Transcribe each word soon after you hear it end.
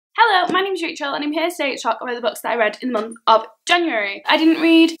my name's Rachel and I'm here today to talk about the books that I read in the month of January. I didn't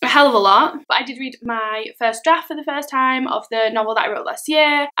read a hell of a lot, but I did read my first draft for the first time of the novel that I wrote last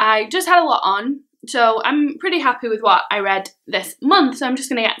year. I just had a lot on, so I'm pretty happy with what I read this month, so I'm just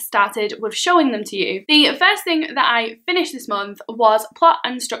going to get started with showing them to you. The first thing that I finished this month was Plot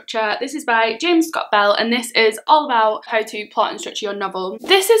and Structure. This is by James Scott Bell, and this is all about how to plot and structure your novel.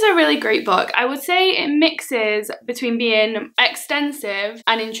 This is a really great book. I would say it mixes between being extensive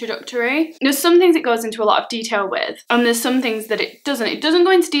and introductory. There's some things it goes into a lot of detail with, and there's some things that it doesn't. It doesn't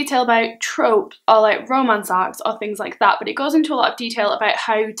go into detail about tropes or like romance arcs or things like that, but it goes into a lot of detail about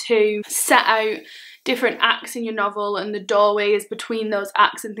how to set out different acts in your novel and the doorways between those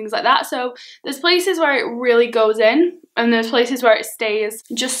acts and things like that. So there's places where it really goes in and there's places where it stays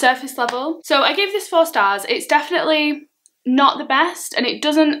just surface level. So I gave this 4 stars. It's definitely not the best and it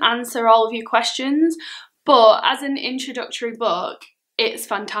doesn't answer all of your questions, but as an introductory book, it's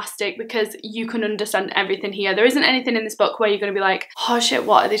fantastic because you can understand everything here. There isn't anything in this book where you're going to be like, oh shit,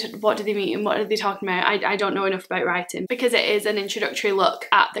 what do they mean? What are they talking about? I don't know enough about writing, because it is an introductory look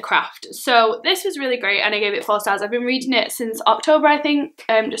at the craft. So this was really great and I gave it 4 stars. I've been reading it since October, I think,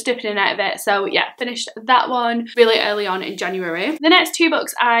 just dipping in and out of it. So yeah, finished that one really early on in January. The next 2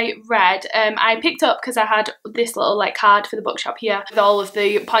 books I read, I picked up because I had this little like card for the bookshop here with all of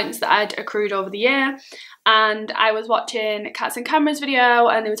the points that I'd accrued over the year. And I was watching Cats and Cameras video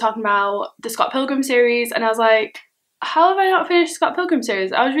and they were talking about the Scott Pilgrim series, and I was like, how have I not finished the Scott Pilgrim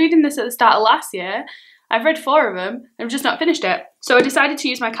series? I was reading this at the start of last year. I've read 4 of them and I've just not finished it. So I decided to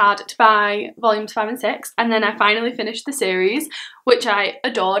use my card to buy volumes 5 and 6, and then I finally finished the series, which I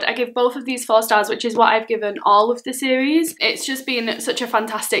adored. I give both of these 4 stars, which is what I've given all of the series. It's just been such a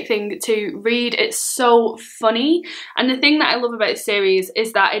fantastic thing to read. It's so funny, and the thing that I love about this series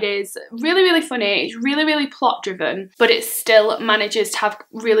is that it is really, really funny. It's really, really plot driven, but it still manages to have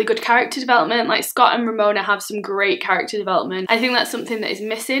really good character development. Like Scott and Ramona have some great character development. I think that's something that is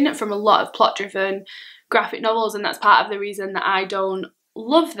missing from a lot of plot driven graphic novels, and that's part of the reason that I don't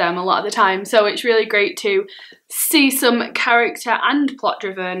love them a lot of the time. So it's really great to see some character and plot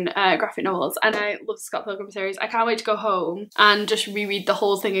driven graphic novels, and I love the Scott Pilgrim series. I can't wait to go home and just reread the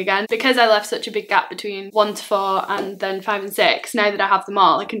whole thing again, because I left such a big gap between 1 to 4 and then 5 and 6. Now that I have them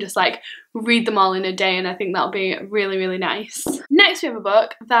all, I can just like read them all in a day, and I think that'll be really, really nice. Next we have a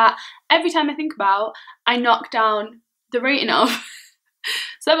book that every time I think about, I knock down the rating of.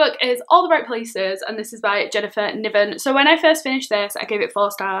 So that book is All the Right Places, and this is by Jennifer Niven. So when I first finished this, I gave it 4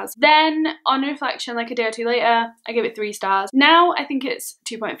 stars. Then on reflection, like a day or 2 later, I gave it 3 stars. Now I think it's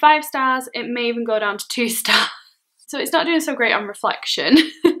 2.5 stars. It may even go down to 2 stars. So it's not doing so great on reflection.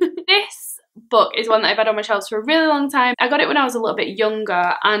 This book is one that I've had on my shelves for a really long time. I got it when I was a little bit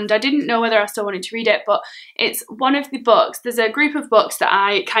younger and I didn't know whether I still wanted to read it, but it's one of the books. There's a group of books that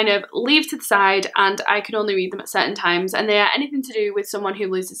I kind of leave to the side and I can only read them at certain times, and they are anything to do with someone who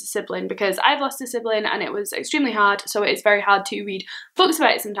loses a sibling, because I've lost a sibling and it was extremely hard, so it's very hard to read books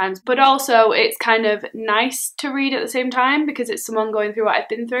about it sometimes, but also it's kind of nice to read at the same time because it's someone going through what I've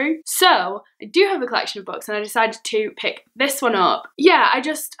been through. So I do have a collection of books and I decided to pick this one up. Yeah,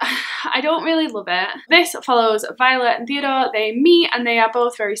 I don't really love it. This follows Violet and Theodore. They meet and they are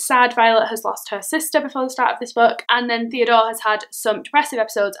both very sad. Violet has lost her sister before the start of this book, and then Theodore has had some depressive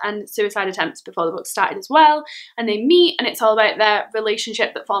episodes and suicide attempts before the book started as well, and they meet and it's all about their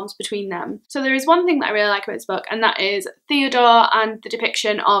relationship that forms between them. So there is one thing that I really like about this book, and that is Theodore and the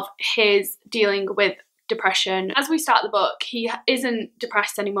depiction of his dealing with depression. As we start the book, he isn't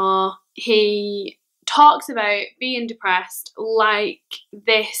depressed anymore. He talks about being depressed like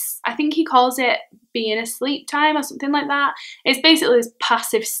this, I think he calls it being asleep time or something like that. It's basically this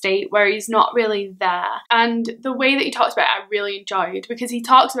passive state where he's not really there, and the way that he talks about it I really enjoyed, because he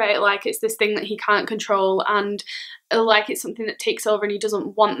talks about it like it's this thing that he can't control and like it's something that takes over and he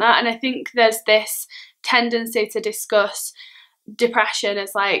doesn't want that. And I think there's this tendency to discuss depression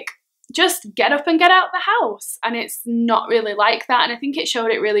as like, just get up and get out of the house, and it's not really like that, and I think it showed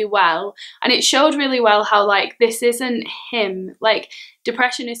it really well, and it showed really well how like this isn't him. Like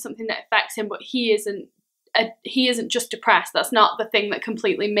depression is something that affects him, but he isn't just depressed. That's not the thing that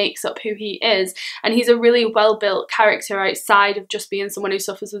completely makes up who he is, and he's a really well-built character outside of just being someone who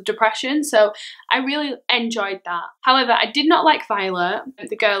suffers with depression. So I really enjoyed that. However, I did not like Violet,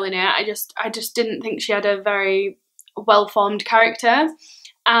 the girl in it. I just didn't think she had a very well-formed character.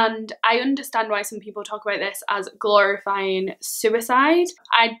 And I understand why some people talk about this as glorifying suicide.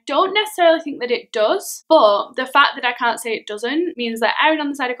 I don't necessarily think that it does, but the fact that I can't say it doesn't means that erring on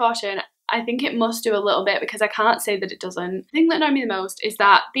the side of caution, I think it must do a little bit, because I can't say that it doesn't. The thing that annoyed me the most is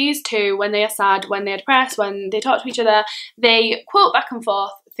that these two, when they are sad, when they are depressed, when they talk to each other, they quote back and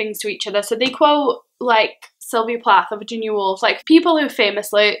forth things to each other. So they quote like Sylvia Plath or Virginia Woolf, like people who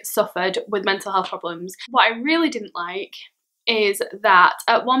famously suffered with mental health problems. What I really didn't like is that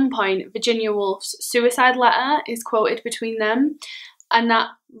at one point Virginia Woolf's suicide letter is quoted between them, and that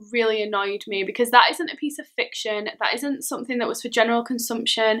really annoyed me because that isn't a piece of fiction, that isn't something that was for general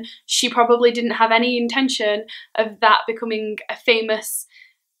consumption. She probably didn't have any intention of that becoming a famous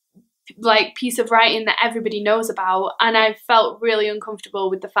like piece of writing that everybody knows about, and I felt really uncomfortable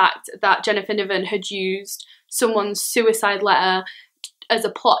with the fact that Jennifer Niven had used someone's suicide letter as a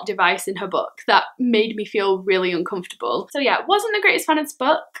plot device in her book. That made me feel really uncomfortable. So yeah, wasn't the greatest fan of this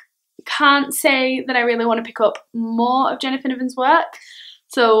book. Can't say that I really want to pick up more of Jennifer Niven's work,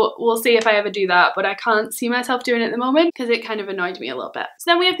 so we'll see if I ever do that, but I can't see myself doing it at the moment because it kind of annoyed me a little bit.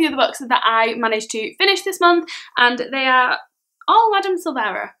 So then we have the other books that I managed to finish this month, and they are all Madame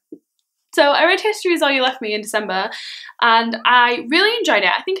Silvera. So I read History Is All You Left Me in December, and I really enjoyed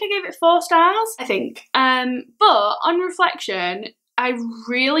it. I think I gave it 4 stars, I think. But on reflection, I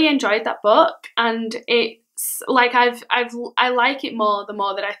really enjoyed that book, and it's like I like it more the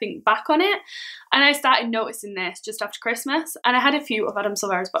more that I think back on it. And I started noticing this just after Christmas, and I had a few of Madame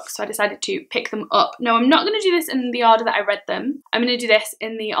Silvera's books, so I decided to pick them up. Now, I'm not going to do this in the order that I read them. I'm going to do this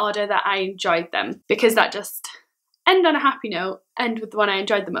in the order that I enjoyed them, because that just end on a happy note, end with the one I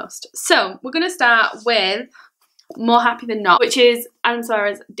enjoyed the most. So we're going to start with More Happy Than Not, which is Madame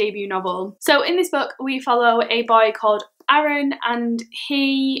Silvera's debut novel. So in this book we follow a boy called Aaron, and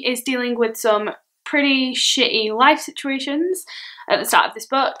he is dealing with some pretty shitty life situations at the start of this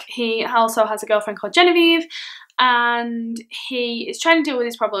book. He also has a girlfriend called Genevieve, and he is trying to deal with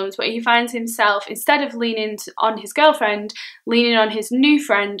his problems, but he finds himself, instead of leaning on his girlfriend, leaning on his new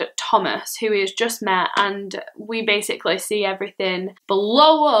friend Thomas, who he has just met, and we basically see everything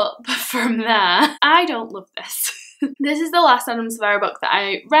blow up from there. I don't love this. This is the last Madame Silvera book that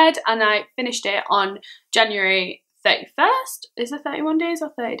I read, and I finished it on January 31st. Is it 31 days or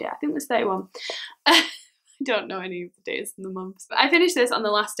 30 days? I think it was 31. I don't know any of the days in the months. But I finished this on the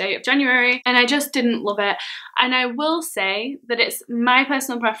last day of January, and I just didn't love it. And I will say that it's my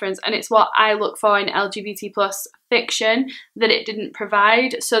personal preference, and it's what I look for in LGBT plus fiction that it didn't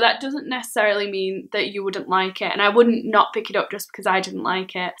provide. So that doesn't necessarily mean that you wouldn't like it, and I wouldn't not pick it up just because I didn't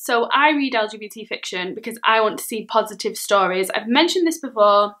like it. So I read LGBT fiction because I want to see positive stories. I've mentioned this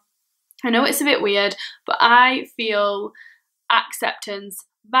before. I know it's a bit weird, but I feel acceptance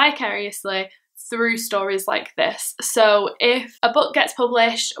vicariously through stories like this. So if a book gets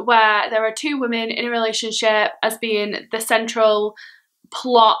published where there are 2 women in a relationship as being the central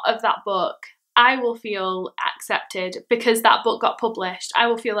plot of that book, I will feel accepted because that book got published. I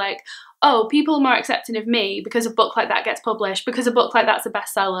will feel like, oh, people are more accepting of me because a book like that gets published, because a book like that's a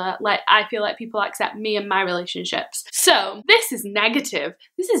bestseller. Like, I feel like people accept me and my relationships. So this is negative.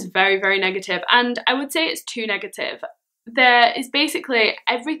 This is very, very negative, and I would say it's too negative. There is basically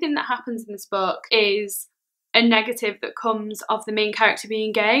everything that happens in this book is a negative that comes of the main character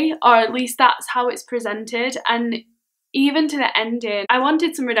being gay, or at least that's how it's presented. And even to the ending, I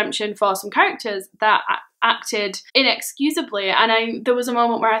wanted some redemption for some characters that acted inexcusably, and there was a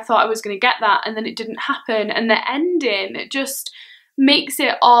moment where I thought I was going to get that, and then it didn't happen, and the ending just makes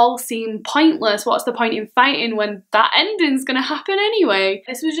it all seem pointless. What's the point in fighting when that ending's gonna happen anyway?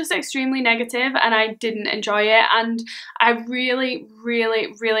 This was just extremely negative, and I didn't enjoy it, and I really,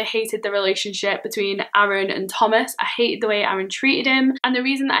 really, really hated the relationship between Aaron and Thomas. I hated the way Aaron treated him, and the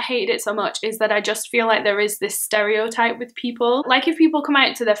reason that I hated it so much is that I just feel like there is this stereotype with people. Like, if people come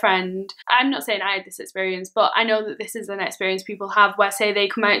out to their friend, I'm not saying I had this experience, but I know that this is an experience people have where, say, they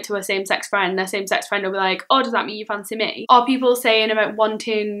come out to a same-sex friend, their same-sex friend will be like, oh, does that mean you fancy me? Or people saying about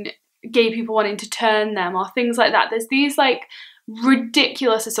gay people wanting to turn them, or things like that. There's these like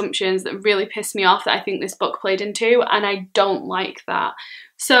ridiculous assumptions that really piss me off that I think this book played into, and I don't like that.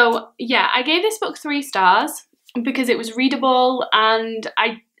 So yeah, I gave this book 3 stars because it was readable, and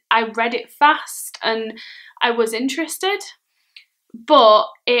I read it fast and I was interested, but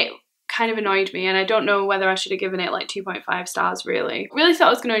it kind of annoyed me, and I don't know whether I should have given it like 2.5 stars really. Really thought I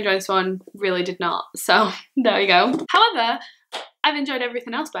was going to enjoy this one, really did not. So there you go. However, I've enjoyed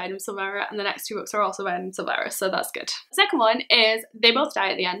everything else by Madame Silvera, and the next 2 books are also by Madame Silvera, so that's good. The second one is They Both Die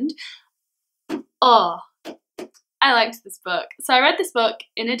at the End. Oh, I liked this book. So I read this book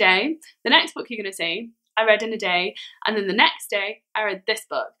in a day. The next book you're going to see, I read in a day, and then the next day, I read this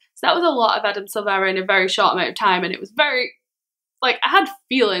book. So that was a lot of Madame Silvera in a very short amount of time, and it was very like, I had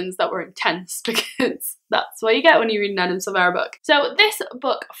feelings that were intense because that's what you get when you read an Adam Silvera book. So this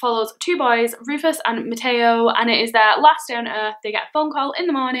book follows two boys, Rufus and Mateo, and it is their last day on Earth. They get a phone call in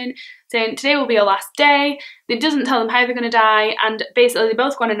the morning saying today will be your last day. It doesn't tell them how they're going to die, and basically they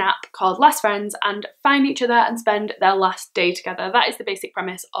both go on an app called Last Friends and find each other and spend their last day together. That is the basic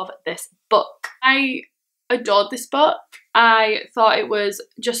premise of this book. I adored this book. I thought it was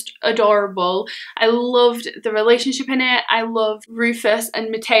just adorable. I loved the relationship in it. I loved Rufus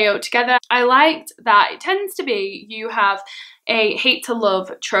and Mateo together. I liked that it tends to be you have a hate to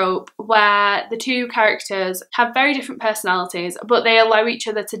love trope where the two characters have very different personalities, but they allow each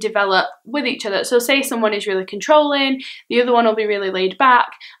other to develop with each other. So say someone is really controlling, the other one will be really laid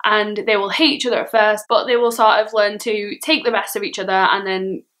back, and they will hate each other at first, but they will sort of learn to take the best of each other and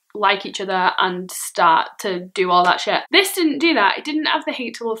then like each other and start to do all that shit. This didn't do that. It didn't have the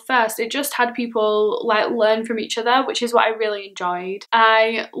hate to love first. It just had people like learn from each other, which is what I really enjoyed.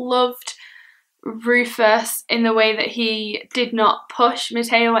 I loved Rufus in the way that he did not push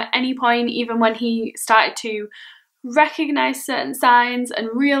Mateo at any point, even when he started to recognize certain signs and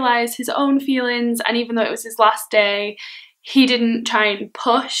realize his own feelings, and even though it was his last day, he didn't try and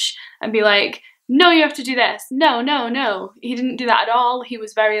push and be like, no, you have to do this. No, no, no. He didn't do that at all. He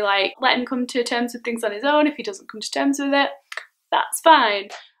was very like, let him come to terms with things on his own. If he doesn't come to terms with it, that's fine,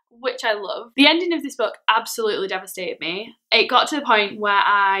 which I love. The ending of this book absolutely devastated me. It got to the point where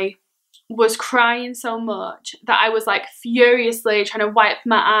I was crying so much that I was like furiously trying to wipe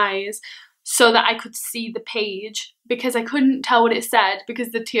my eyes so that I could see the page, because I couldn't tell what it said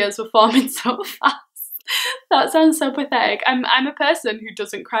because the tears were forming so fast. That sounds so pathetic. I'm a person who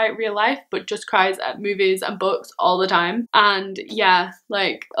doesn't cry at real life but just cries at movies and books all the time. And yeah,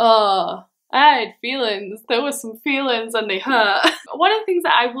 like, oh, I had feelings. There were some feelings and they hurt. One of the things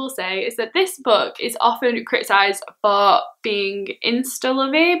that I will say is that this book is often criticised for being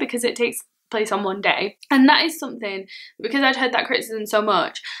insta-lovey because it takes place on one day. And that is something, because I'd heard that criticism so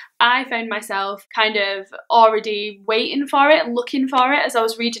much, I found myself kind of already waiting for it and looking for it as I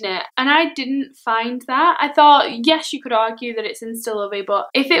was reading it. And I didn't find that. I thought, yes, you could argue that it's insta-lovey, but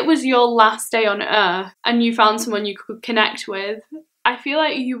if it was your last day on Earth and you found someone you could connect with, I feel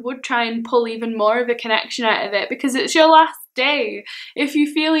like you would try and pull even more of a connection out of it because it's your last day. If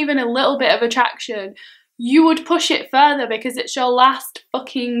you feel even a little bit of attraction, you would push it further because it's your last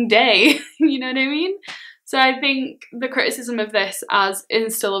fucking day. You know what I mean? So I think the criticism of this as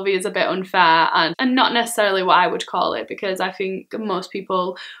insta-lovey is a bit unfair and not necessarily what I would call it, because I think most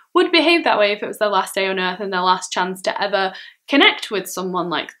people would behave that way if it was their last day on Earth and their last chance to ever connect with someone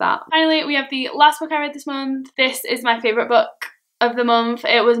like that. Finally, we have the last book I read this month. This is my favourite book of the month.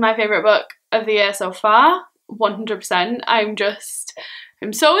 It was my favourite book of the year so far, 100%.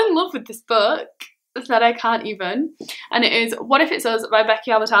 I'm so in love with this book that I can't even. And it is What If It's Us by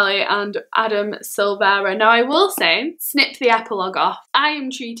Becky Albertalli and Adam Silvera. Now I will say, snip the epilogue off. I am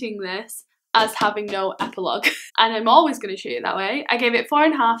treating this as having no epilogue and I'm always going to treat it that way. I gave it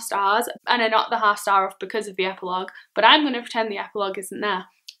 4.5 stars and I knocked the half star off because of the epilogue, but I'm going to pretend the epilogue isn't there.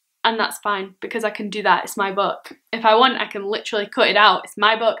 And that's fine because I can do that. It's my book. If I want, I can literally cut it out. It's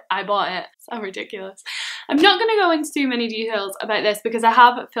my book. I bought it. So ridiculous. I'm not going to go into too many details about this because I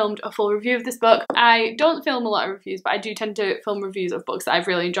have filmed a full review of this book. I don't film a lot of reviews, but I do tend to film reviews of books that I've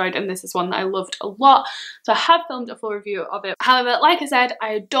really enjoyed, and this is one that I loved a lot. So I have filmed a full review of it. However, like I said, I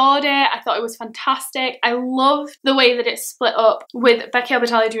adored it. I thought it was fantastic. I loved the way that it's split up with Becky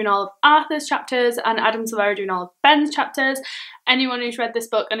Albertalli doing all of Arthur's chapters and Adam Silvera doing all of Ben's chapters. Anyone who's read this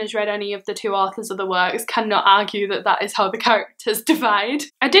book and has read any of the two authors of the works cannot argue that that is how the characters divide.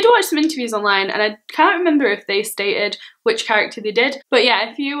 I did watch some interviews online and I can't remember if they stated which character they did, but yeah,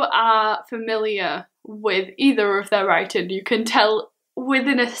 if you are familiar with either of their writing, you can tell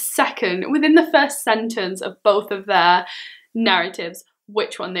within a second, within the first sentence of both of their narratives,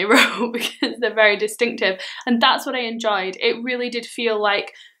 which one they wrote because they're very distinctive, and that's what I enjoyed. It really did feel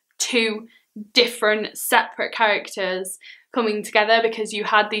like two different separate characters coming together because you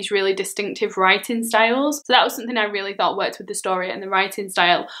had these really distinctive writing styles. So that was something I really thought worked with the story and the writing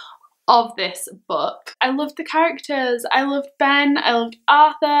style of this book. I loved the characters. I loved Ben. I loved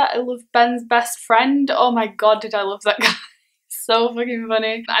Arthur. I loved Ben's best friend. Oh my god, did I love that guy. So fucking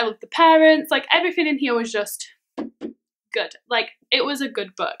funny. I loved the parents. Like, everything in here was just good. Like, it was a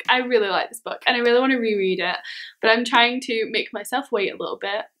good book. I really like this book and I really want to reread it, but I'm trying to make myself wait a little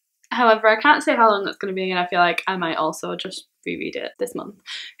bit. However, I can't say how long that's going to be, and I feel like I might also just reread it this month.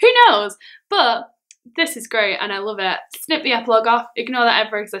 Who knows? But this is great and I love it. Snip the epilogue off, ignore that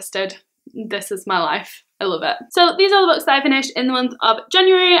ever existed. this is my life. I love it. So these are the books that I finished in the month of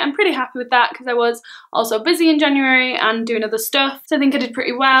January. I'm pretty happy with that because I was also busy in January and doing other stuff, so I think I did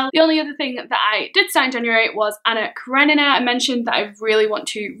pretty well. The only other thing that I did start in January was Anna Karenina. I mentioned that I really want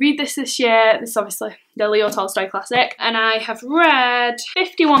to read this year. This is obviously the Leo Tolstoy classic, and I have read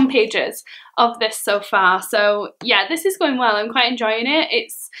 51 pages of this so far. So yeah, this is going well. I'm quite enjoying it.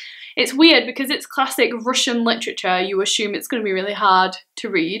 It's weird because it's classic Russian literature. You assume it's going to be really hard to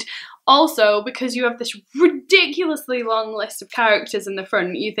read. Also, because you have this ridiculously long list of characters in the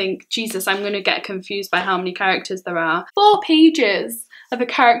front, you think, Jesus, I'm going to get confused by how many characters there are. 4 pages of a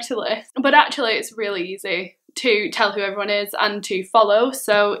character list. But actually, it's really easy to tell who everyone is and to follow.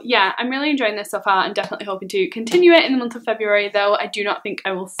 So yeah, I'm really enjoying this so far and definitely hoping to continue it in the month of February, though I do not think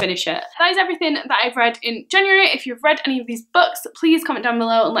I will finish it. That is everything that I've read in January. If you've read any of these books, please comment down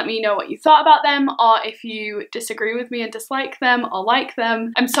below and let me know what you thought about them, or if you disagree with me and dislike them or like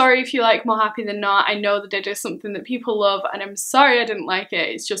them. I'm sorry if you like More Happy Than Not. I know that it is something that people love, and I'm sorry I didn't like it.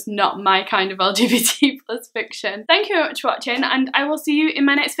 It's just not my kind of LGBT plus fiction. Thank you very much for watching, and I will see you in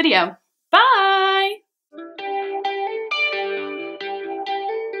my next video. Bye!